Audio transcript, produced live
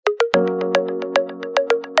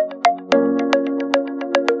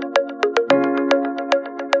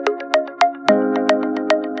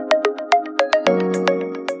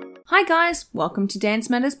Hi guys, welcome to Dance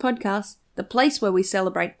Matters Podcast, the place where we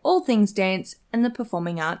celebrate all things dance and the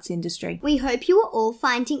performing arts industry. We hope you are all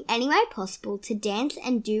finding any way possible to dance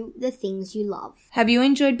and do the things you love. Have you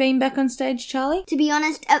enjoyed being back on stage, Charlie? To be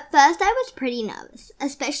honest, at first I was pretty nervous,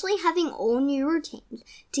 especially having all new routines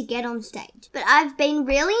to get on stage. But I've been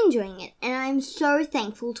really enjoying it, and I'm so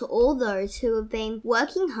thankful to all those who have been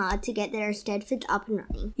working hard to get their Eisteddfods up and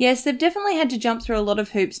running. Yes, they've definitely had to jump through a lot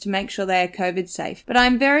of hoops to make sure they are COVID safe, but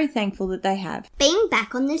I'm very thankful that they have. Being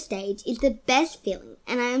back on the stage is the best feeling,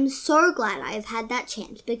 and I am so glad I have had that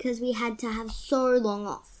chance because we had to have so long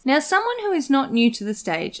off. Now, someone who is not new to the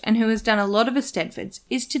stage and who has done a lot of Eisteddfods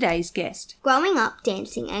is today's guest. Growing up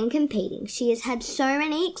dancing and competing, she has had so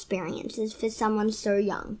many experiences for someone so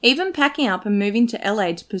young. Even packing up and moving to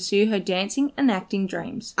LA to pursue her dancing and acting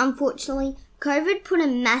dreams. Unfortunately, COVID put a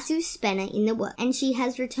massive spanner in the works, and she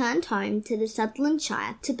has returned home to the Sutherland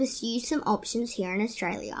Shire to pursue some options here in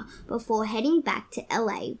Australia before heading back to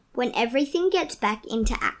LA when everything gets back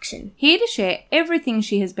into action. Here to share everything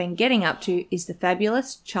she has been getting up to is the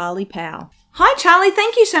fabulous Charlie Powell. Hi Charlie,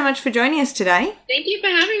 thank you so much for joining us today. Thank you for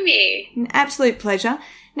having me. An absolute pleasure.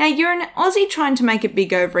 Now, you're an Aussie trying to make it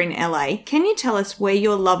big over in LA. Can you tell us where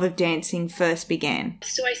your love of dancing first began?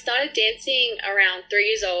 So I started dancing around 3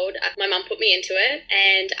 years old. My mum put me into it,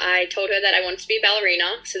 and I told her that I wanted to be a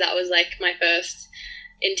ballerina. So that was like my first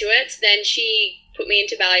into it. Then she put me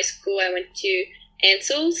into ballet school. I went to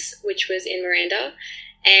Ansell's, which was in Miranda,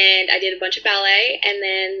 and I did a bunch of ballet, and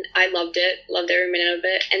then I loved every minute of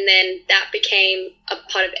it. And then that became a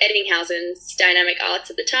part of Eddinghausen's Dynamic Arts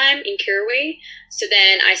at the time in Kirrawee. So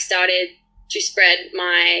then I started to spread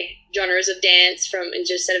my genres of dance from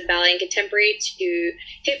instead of ballet and contemporary to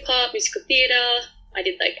hip-hop, musical theatre. I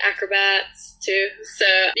did like acrobats too. So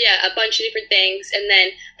yeah, a bunch of different things. And then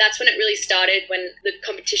that's when it really started, when the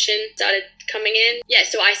competition started coming in. Yeah,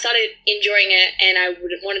 so I started enjoying it, and I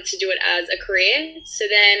wanted to do it as a career. So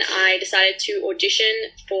then I decided to audition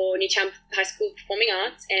for Newtown High School of Performing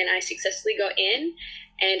Arts, and I successfully got in.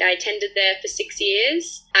 And I attended there for 6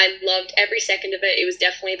 years. I loved every second of it. It was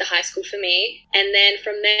definitely the high school for me. And then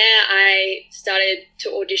from there, I started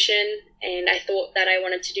to audition, and I thought that I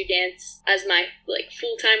wanted to do dance as my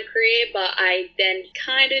full-time career, but I then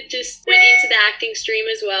kind of just went into the acting stream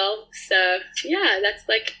as well. So yeah, that's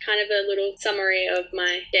kind of a little summary of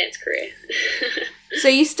my dance career. So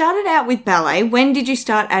you started out with ballet. When did you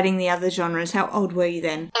start adding the other genres? How old were you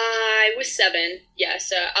then? I was 7, yeah,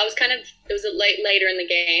 so I was it was later in the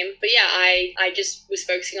game. But yeah, I just was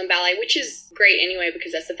focusing on ballet, which is great anyway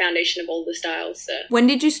because that's the foundation of all the styles. So when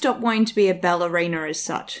did you stop wanting to be a ballerina as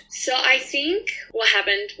such? So I think what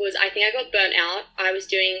happened was I got burnt out. I was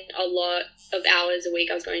doing a lot of hours a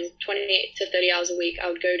week. I was going 28 to 30 hours a week. I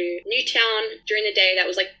would go to Newtown during the day. That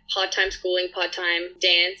was part-time schooling, part-time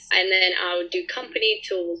dance. And then I would do company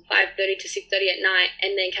till 5:30 to 6:30 at night,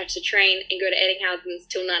 and then catch the train and go to Eddinghausen's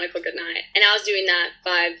till 9 o'clock at night. And I was doing that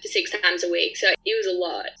 5 to 6 times a week. So it was a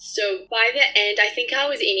lot. So by the end, I think I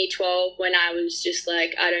was in year 12 when I was just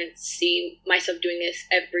I don't see myself doing this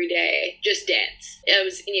every day, just dance. I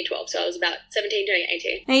was in year 12, so I was about 17, turning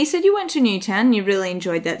 18. Now, you said you went to Newtown and you really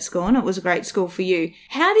enjoyed that school, and it was a great school for you.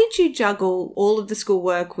 How did you juggle all of the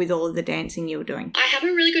schoolwork with all of the dancing you were doing? I have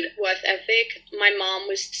a really good work ethic. My mom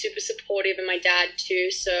was super supportive, and my dad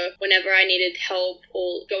too. So whenever I needed help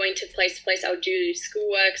or going to place, I would do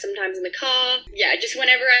schoolwork, sometimes in the car. Yeah, just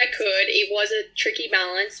whenever I could. It was a tricky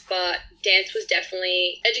balance, but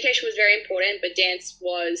education was very important, but dance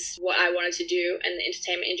was what I wanted to do in the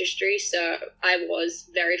entertainment industry, so I was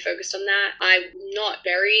very focused on that. I'm not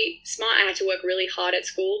very smart. I had to work really hard at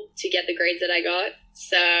school to get the grades that I got,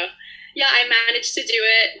 so yeah, I managed to do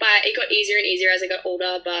it, but it got easier and easier as I got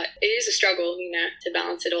older, but it is a struggle, to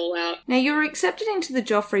balance it all out. Now, you were accepted into the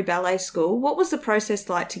Joffrey Ballet School. What was the process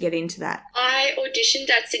like to get into that? I auditioned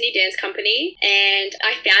at Sydney Dance Company, and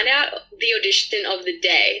I found out the audition of the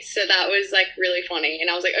day, so that was, really funny, and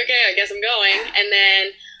I was like, okay, I guess I'm going, and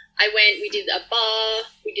then I went, we did a bar,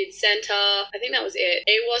 we did center. I think that was it.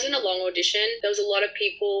 It wasn't a long audition. There was a lot of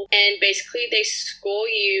people, and basically they score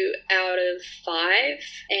you out of 5.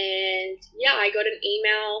 And yeah, I got an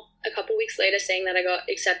email a couple weeks later saying that I got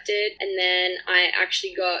accepted, and then I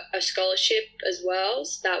actually got a scholarship as well,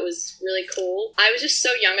 so that was really cool. I was just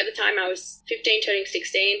so young at the time. I was 15 turning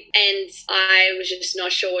 16, and I was just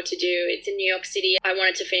not sure what to do. It's in New York City. I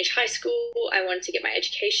wanted to finish high school. I wanted to get my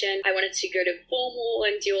education. I wanted to go to formal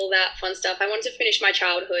and do all that fun stuff. I wanted to finish my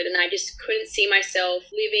childhood, and I just couldn't see myself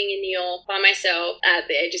living in New York by myself at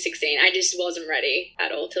the age of 16. I just wasn't ready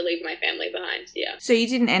at all to leave my family behind. Yeah. So you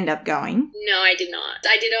didn't end up going? No, I did not.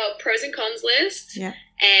 I did a pros and cons list. Yeah.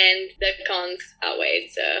 and the cons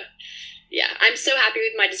outweighed. So yeah, I'm so happy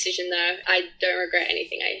with my decision though. I don't regret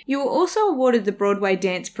anything. You were also awarded the Broadway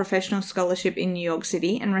Dance Professional Scholarship in New York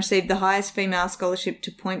City and received the highest female scholarship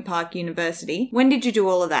to Point Park University. When did you do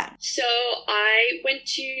all of that? So I went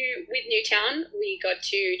with Newtown. We got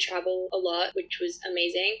to travel a lot, which was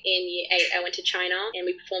amazing. In year 8, I went to China and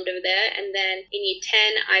we performed over there. And then in year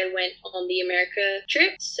 10, I went on the America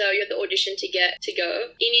trip. So you have the audition to get to go.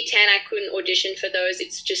 In year 10, I couldn't audition for those.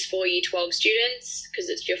 It's just for year 12 students because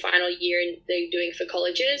it's your final year and they're doing for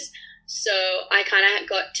colleges. So I kind of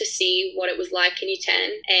got to see what it was like in year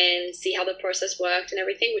 10 and see how the process worked and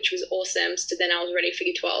everything, which was awesome. So then I was ready for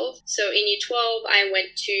year 12. So in year 12, I went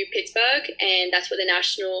to Pittsburgh, and that's where the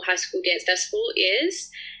National High School Dance Festival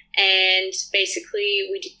is. And basically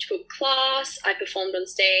we took class. I performed on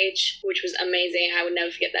stage, which was amazing. I would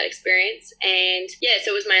never forget that experience. And yeah,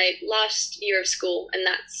 so it was my last year of school, and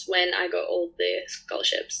that's when I got all the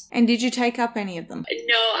scholarships. And did you take up any of them?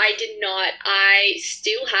 No, I did not. I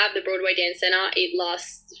still have the Broadway Dance Center. It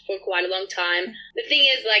lasts for quite a long time. The thing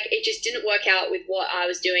is, like, it just didn't work out with what I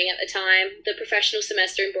was doing at the time. The professional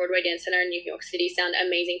semester in Broadway Dance Center in New York City sounded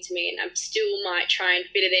amazing to me, and I still might try and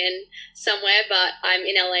fit it in somewhere, but I'm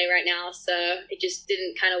in LA right now, so it just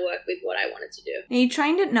didn't kind of work with what I wanted to do. Now, you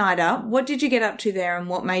trained at NIDA. What did you get up to there, and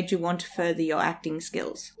what made you want to further your acting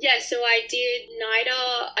skills? Yeah, so I did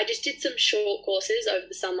NIDA. I just did some short courses over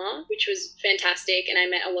the summer, which was fantastic, and I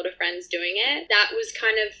met a lot of friends doing it. That was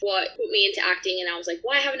kind of what put me into acting, and I was like,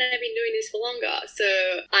 why haven't I been doing this for longer? So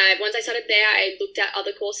once I started there, I looked at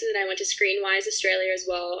other courses, and I went to Screenwise Australia as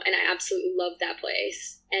well, and I absolutely loved that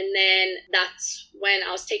place. And then that's when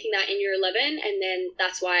I was taking that in year 11, and then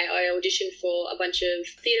that's why I auditioned for a bunch of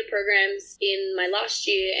theatre programs in my last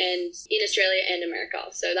year and in Australia and America.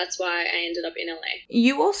 So that's why I ended up in LA.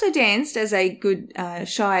 You also danced as a good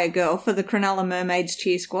Shire girl for the Cronulla Mermaids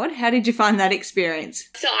cheer squad. How did you find that experience?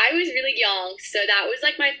 So I was really young, so that was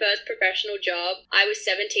like my first professional job. I was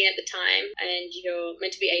 17 at the time, and you're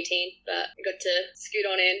meant to be 18, but I got to scoot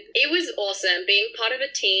on in. It was awesome being part of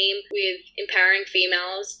a team with empowering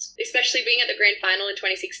females, especially being at the grand final in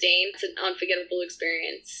 2016. It's an unforgettable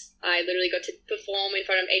experience. I literally got to perform in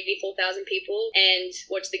front of 84,000 people and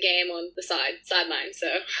watch the game on the sideline. So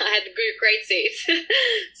I had great seats.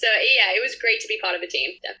 So yeah, it was great to be part of a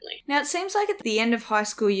team, definitely. Now, it seems like at the end of high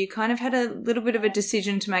school, you kind of had a little bit of a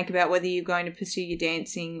decision to make about whether you're going to pursue your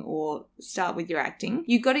dancing or start with your acting.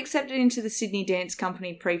 You got accepted into the Sydney Dance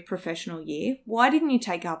Company pre-professional year. Why didn't you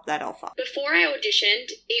take up that offer? Before I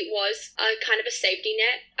auditioned, it was a kind of a safety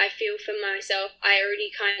net. I feel for myself, I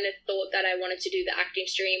already kind of thought that I wanted to do the acting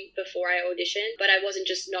stream before I auditioned, but I wasn't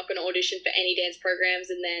just not going to audition for any dance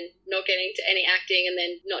programs and then not getting to any acting and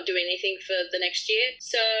then not doing anything for the next year.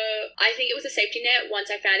 So I think it was a safety net.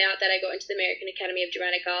 Once I found out that I got into the American Academy of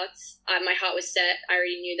Dramatic Arts, my heart was set. I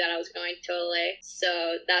already knew that I was going to LA,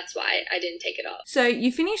 so that's why I didn't take it up. So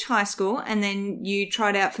you finished high school and then you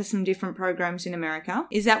tried out for some different programs in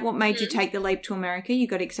America. Is that what made you take the leap to America? You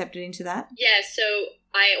got accepted into that? Yeah, so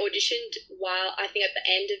I auditioned while I think at the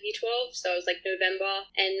end of year 12, so it was like November,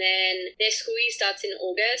 and then their school year starts in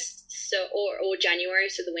August, so or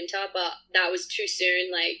January, so the winter, but that was too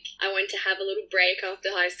soon. Like, I wanted to have a little break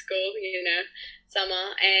after high school,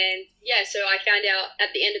 summer, and yeah, so I found out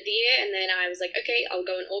at the end of the year, and then I was like, okay, I'll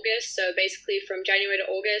go in August. So basically from January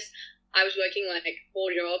to August, I was working like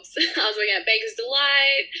 4 jobs. I was working at Baker's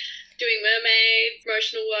Delight, doing mermaid,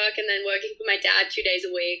 promotional work, and then working for my dad 2 days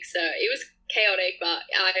a week. So it was chaotic, but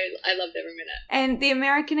I loved every minute. And the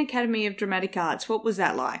American Academy of Dramatic Arts, what was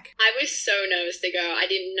that like? I was so nervous to go. I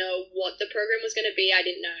didn't know what the program was going to be. I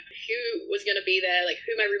didn't know who was going to be there, like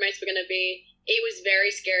who my roommates were going to be. It was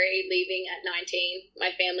very scary leaving at 19,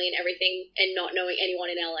 my family and everything, and not knowing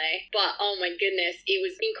anyone in LA. But oh my goodness, it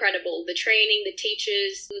was incredible. The training, the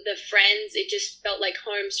teachers, the friends, it just felt like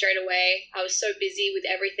home straight away. I was so busy with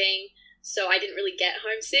everything, so I didn't really get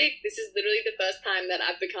homesick. This is literally the first time that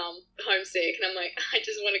I've become homesick, and I'm like, I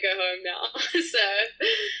just want to go home now. So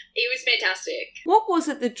it was fantastic. What was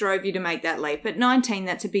it that drove you to make that leap? At 19,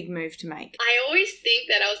 that's a big move to make. I always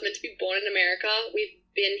think that I was meant to be born in America. We've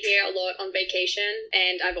been here a lot on vacation,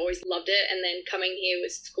 and I've always loved it. And then coming here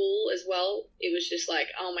with school as well, it was just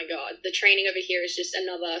like, oh my god, the training over here is just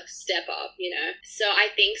another step up, So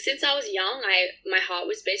I think since I was young, my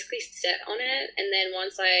heart was basically set on it. And then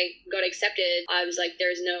once I got accepted, I was like,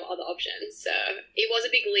 there's no other option. So it was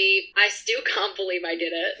a big leap. I still can't believe I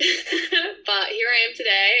did it. But here I am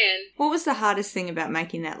today. And what was the hardest thing about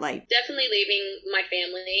making that leap? Definitely leaving my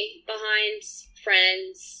family behind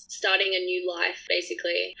friends, starting a new life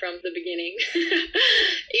basically from the beginning.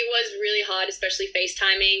 It was really hard, especially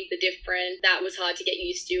FaceTiming, that was hard to get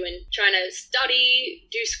used to, and trying to study,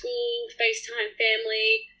 do school, FaceTime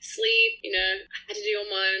family, sleep, had to do all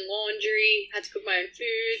my own laundry, had to cook my own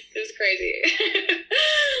food. It was crazy.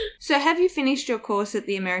 So have you finished your course at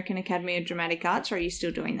the American Academy of Dramatic Arts, or are you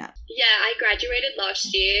still doing that? Yeah, I graduated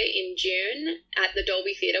last year in June at the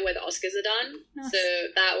Dolby Theatre where the Oscars are done. Nice. So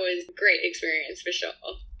that was a great experience for sure.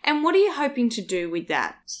 And what are you hoping to do with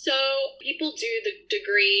that? So people do the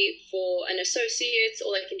degree for an associate's,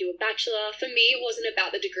 or they can do a bachelor. For me, it wasn't about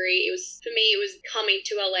the degree. It was coming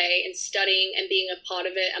to LA and studying and being a part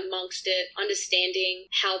of it, amongst it, understanding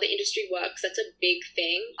how the industry works. That's a big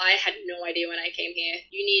thing. I had no idea when I came here.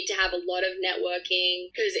 You need to have a lot of networking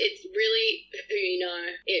because it's really who you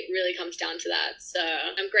know. It really comes down to that. So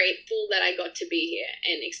I'm grateful that I got to be here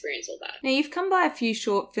and experience all that. Now, you've come by a few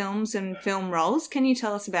short films and film roles. Can you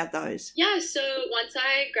tell us about those? Yeah, so once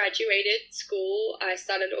I graduated school, I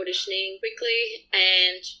started auditioning quickly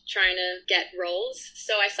and trying to get roles.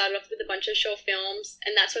 So I started off with a bunch of short films,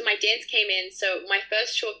 and that's when my dance came in. So my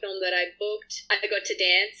first short film that I booked, I got to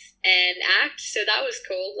dance and act, so that was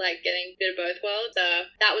cool, like getting a bit of both worlds.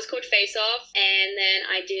 That was called Face Off, and then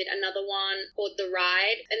I did another one called The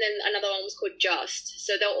Ride, and then another one was called Just.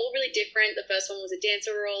 So they were all really different. The first one was a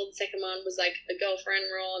dancer role, the second one was like a girlfriend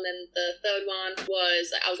role, and then the third one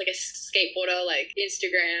was I was like a skateboarder, like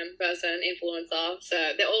Instagram person, influencer.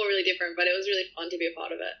 So they're all really different, but it was really fun to be a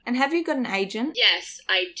part of it. And have you got an agent? Yes,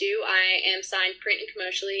 I do. I am signed print and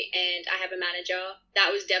commercially, and I have a manager.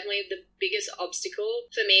 That was definitely the biggest obstacle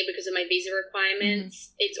for me because of my visa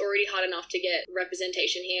requirements. It's already hard enough to get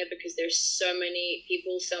representation here because there's so many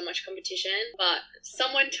people, so much competition. But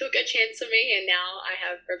someone took a chance on me, and now I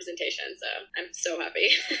have representation, so I'm so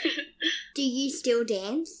happy. Do you still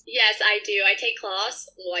dance? Yes, I do. I take class,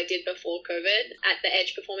 well, I did before COVID, at the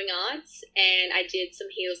Edge Performing Arts, and I did some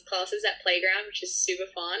heels classes at Playground, which is super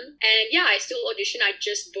fun. And yeah, I still audition. I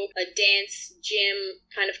just booked a dance gym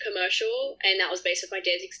kind of commercial, and that was based off my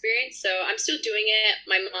dance experience. So I'm still doing it.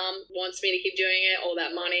 My mom wants me to keep doing it. All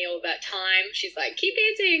that money, all that time. She's like, keep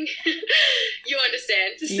dancing. You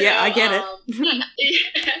understand. So, yeah, I get it.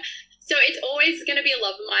 Yeah. So it's always going to be a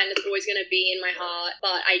love of mine. It's always going to be in my heart.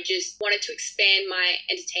 But I just wanted to expand my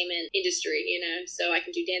entertainment industry, so I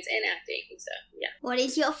can do dance and acting. So, yeah. What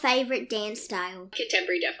is your favourite dance style?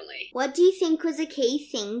 Contemporary, definitely. What do you think was a key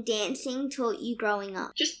thing dancing taught you growing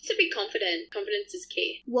up? Just to be confident. Confidence is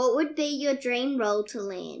key. What would be your dream role to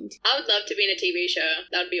land? I would love to be in a TV show.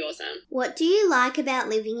 That would be awesome. What do you like about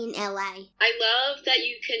living in LA? I love that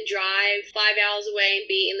you can drive 5 hours away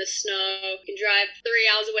and be in the snow. You can drive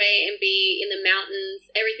 3 hours away and be in the mountains.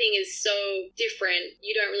 Everything is so different.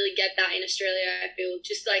 You don't really get that in Australia, I feel.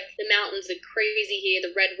 Just like the mountains are crazy here,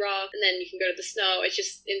 the red rock, and then you can go to the snow. It's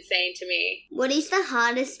just insane to me. What is the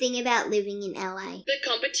hardest thing about living in LA? The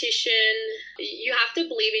competition. You have to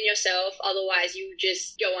believe in yourself, otherwise you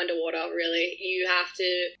just go underwater, really. You have to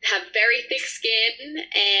have very thick skin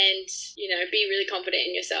and, be really confident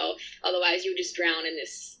in yourself. Otherwise you'll just drown in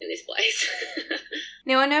this place.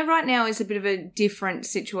 Now, I know right now is a bit of a different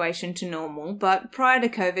situation to normal, but prior to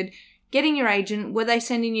COVID, getting your agent, were they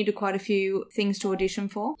sending you to quite a few things to audition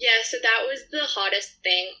for? Yeah, so that was the hardest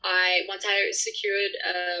thing. Once I secured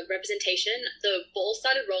representation, the ball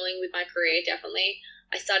started rolling with my career, definitely.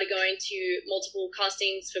 I started going to multiple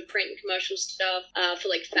castings for print and commercial stuff,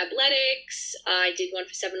 for like Fabletics. I did one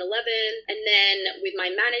for 7-Eleven. And then with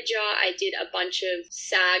my manager, I did a bunch of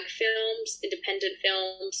SAG films, independent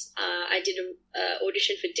films. I did an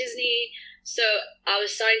audition for Disney. So I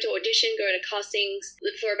was starting to audition, go to castings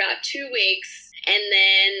for about 2 weeks. And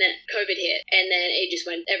then COVID hit. And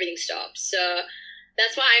then everything stopped. So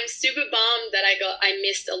that's why I'm super bummed that I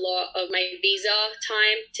missed a lot of my visa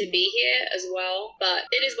time to be here as well. But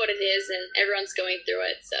it is what it is, and everyone's going through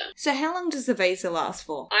it. So how long does the visa last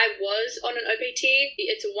for? I was on an OPT.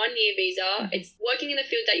 It's a 1-year visa. Mm-hmm. It's working in the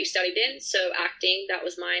field that you studied in, so acting, that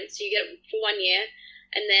was mine. So you get it for 1 year.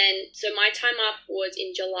 And then, so my time up was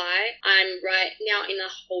in July. I'm right now in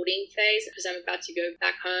a holding phase because I'm about to go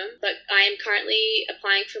back home. But I am currently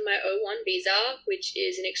applying for my O1 visa, which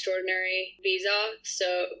is an extraordinary visa.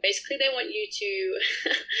 So basically they want you to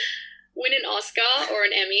win an Oscar or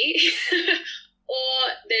an Emmy.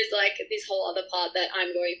 Or there's like this whole other part that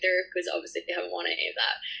I'm going through because obviously they haven't won any of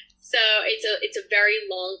that. So it's a very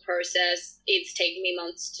long process. It's taken me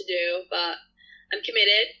months to do, but I'm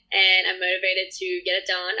committed and I'm motivated to get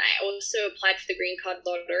it done. I also applied for the green card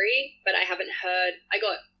lottery, but I haven't heard. I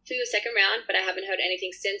got through the second round, but I haven't heard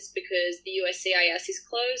anything since because the USCIS is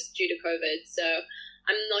closed due to COVID. So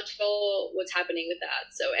I'm not sure what's happening with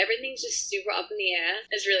that. So everything's just super up in the air.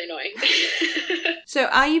 It's really annoying. So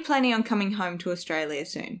are you planning on coming home to Australia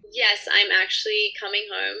soon? Yes, I'm actually coming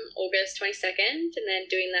home August 22nd and then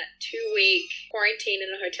doing that 2-week quarantine in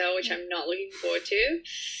a hotel, which I'm not looking forward to.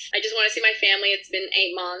 I just want to see my family. It's been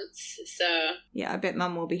 8 months, so... Yeah, I bet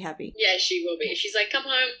Mum will be happy. Yeah, she will be. She's like, come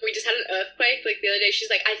home. We just had an earthquake like the other day. She's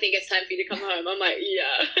like, I think it's time for you to come home. I'm like,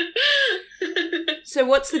 yeah. So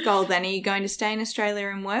what's the goal then? Are you going to stay in Australia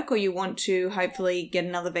and work, or you want to hopefully get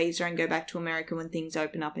another visa and go back to America when things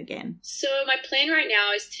open up again? So my plan right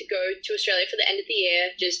now is to go to Australia for the end of the year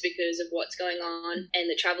just because of what's going on and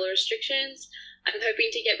the travel restrictions. I'm hoping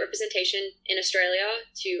to get representation in Australia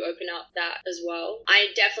to open up that as well. I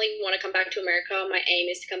definitely want to come back to America. My aim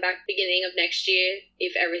is to come back beginning of next year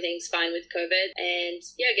if everything's fine with COVID and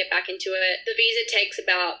get back into it. The visa takes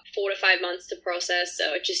about 4 to 5 months to process,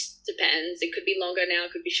 so it just depends. It could be longer now,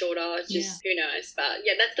 it could be shorter. It's just who knows. But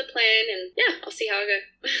yeah, that's the plan, and I'll see how I go.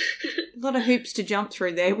 A lot of hoops to jump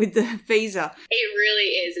through there with the visa. It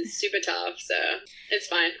really is. It's super tough, so it's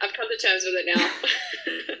fine. I've come to terms with it now.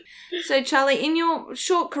 So, Charlie, in your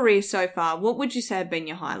short career so far, what would you say have been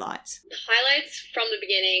your highlights? The highlights from the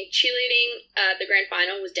beginning, cheerleading at the grand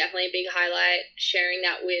final was definitely a big highlight. Sharing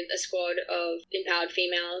that with a squad of empowered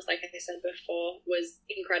females, like I said before, was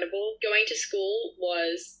incredible. Going to school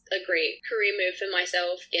was a great career move for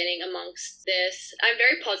myself, getting amongst this. I'm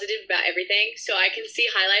very positive about everything, so I can see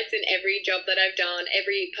highlights in every job that I've done,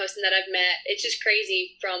 every person that I've met. It's just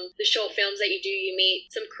crazy. From the short films that you do, you meet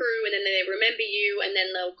some crew and then they remember you and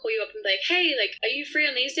then they'll call you up and be like, hey, like, are you free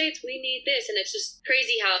on these dates? We need this. And it's just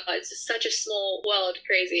crazy how it's just such a small world,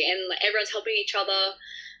 crazy, and like, everyone's helping each other.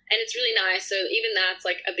 And it's really nice. So even that's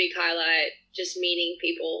like a big highlight, just meeting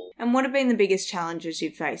people. And what have been the biggest challenges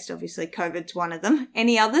you've faced? Obviously, COVID's one of them.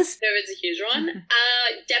 Any others? COVID's a huge one.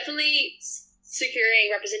 Definitely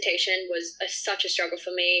securing representation was such a struggle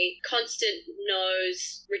for me. Constant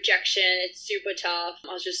no's, rejection, it's super tough.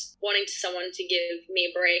 I was just wanting someone to give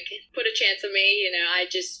me a break, put a chance on me. I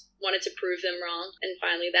just wanted to prove them wrong, and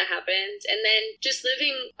finally that happened. And then just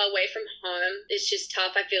living away from home is just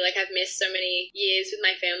tough. I feel like I've missed so many years with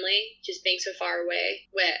my family, just being so far away,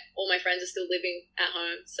 where all my friends are still living at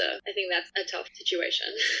home. So I think that's a tough situation.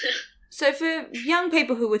 So for young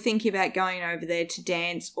people who were thinking about going over there to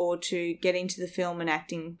dance or to get into the film and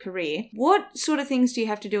acting career, what sort of things do you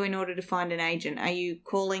have to do in order to find an agent? Are you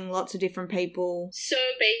calling lots of different people? So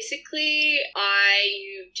basically,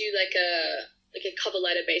 you do like a cover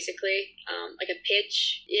letter, basically, like a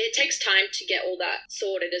pitch. It takes time to get all that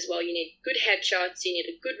sorted as well. You need good headshots, you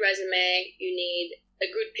need a good resume, you need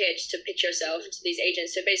a good pitch to pitch yourself to these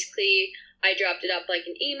agents. So basically, I drafted up like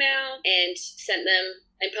an email and sent them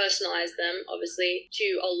and personalized them, obviously, to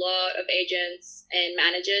a lot of agents and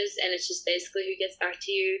managers. And it's just basically who gets back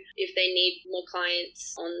to you if they need more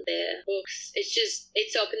clients on their books.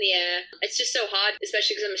 It's up in the air. It's just so hard,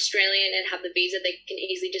 especially because I'm Australian and have the visa. They can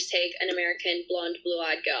easily just take an American blonde,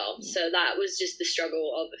 blue-eyed girl. So that was just the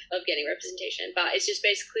struggle of getting representation. But it's just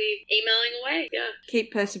basically emailing away. Yeah.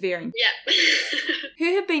 Keep persevering. Yeah.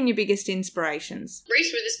 Who have been your biggest inspirations?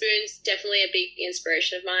 Reese Witherspoon's definitely a big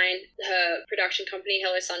inspiration of mine. Her production company,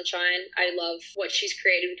 Hello Sunshine, I love what she's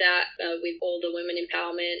created with that, with all the women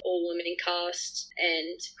empowerment, all women in cast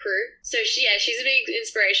and crew. So she's a big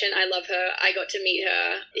inspiration. I love her. I got to meet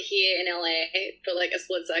her here in LA for like a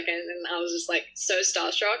split second, and I was just like so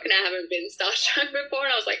starstruck, and I haven't been starstruck before,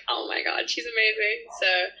 and I was like, oh my god, she's amazing. So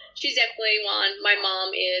she's definitely one. My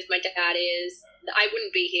mom is, my dad is. I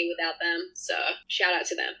wouldn't be here without them, so shout out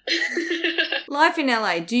to them. Life in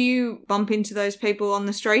LA, do you bump into those people on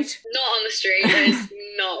the street? Not on the street. It's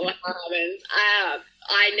not what happens.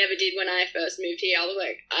 I never did when I first moved here. I was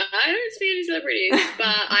like, I don't see any celebrities.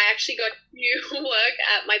 But I actually got to work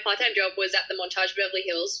at, my part-time job was at the Montage Beverly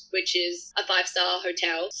Hills, which is a 5-star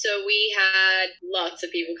hotel. So we had lots of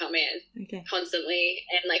people come in constantly.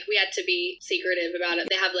 And like we had to be secretive about it.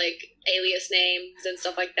 They have like alias names and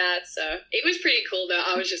stuff like that. So it was pretty cool though.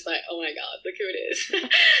 I was just like, oh my god, look who it is.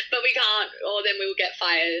 But we can't, or then we will get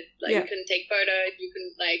fired. Like you couldn't take photos, you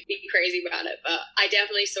couldn't like be crazy about it. But I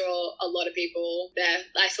definitely saw a lot of people there.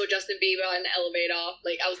 I saw Justin Bieber in the elevator.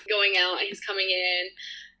 Like I was going out and he's coming in.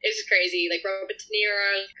 It was crazy. Like Robert De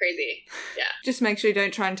Niro, crazy. Yeah. Just make sure you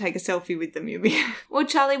don't try and take a selfie with them. You'll be. Well,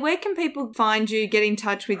 Charlie, where can people find you, get in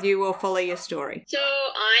touch with you, or follow your story? So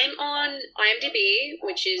I'm on IMDb,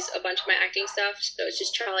 which is a bunch of my acting stuff. So it's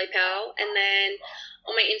just Charlie Powell. And then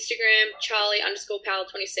on my Instagram,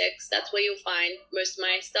 Charlie_Powell26. That's where you'll find most of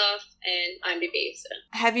my stuff and IMDb. So.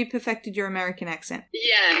 Have you perfected your American accent?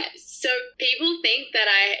 Yeah. So people think that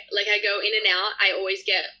I go in and out. I always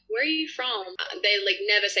get, where are you from? They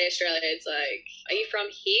never say Australia. It's like, are you from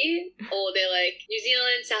here? Or they're like, New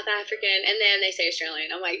Zealand, South African, and then they say Australian.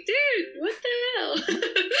 I'm like, dude, what the hell?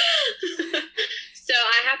 So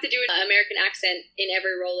I have to do an American accent in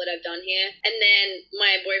every role that I've done here. And then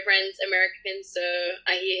my boyfriend's American, so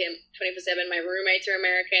I hear him 24/7. My roommates are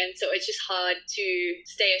American, so it's just hard to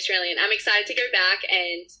stay Australian. I'm excited to go back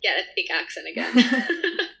and get a thick accent again.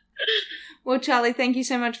 Well, Charlie, thank you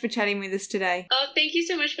so much for chatting with us today. Oh, thank you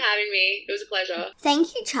so much for having me. It was a pleasure.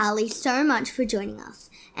 Thank you, Charlie, so much for joining us.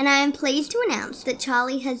 And I am pleased to announce that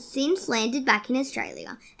Charlie has since landed back in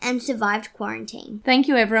Australia and survived quarantine. Thank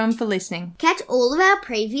you, everyone, for listening. Catch all of our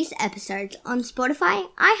previous episodes on Spotify,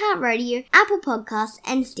 iHeartRadio, Apple Podcasts,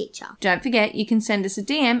 and Stitcher. Don't forget, you can send us a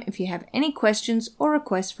DM if you have any questions or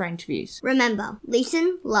requests for interviews. Remember,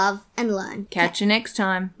 listen, love, and learn. Catch you next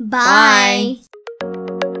time. Bye.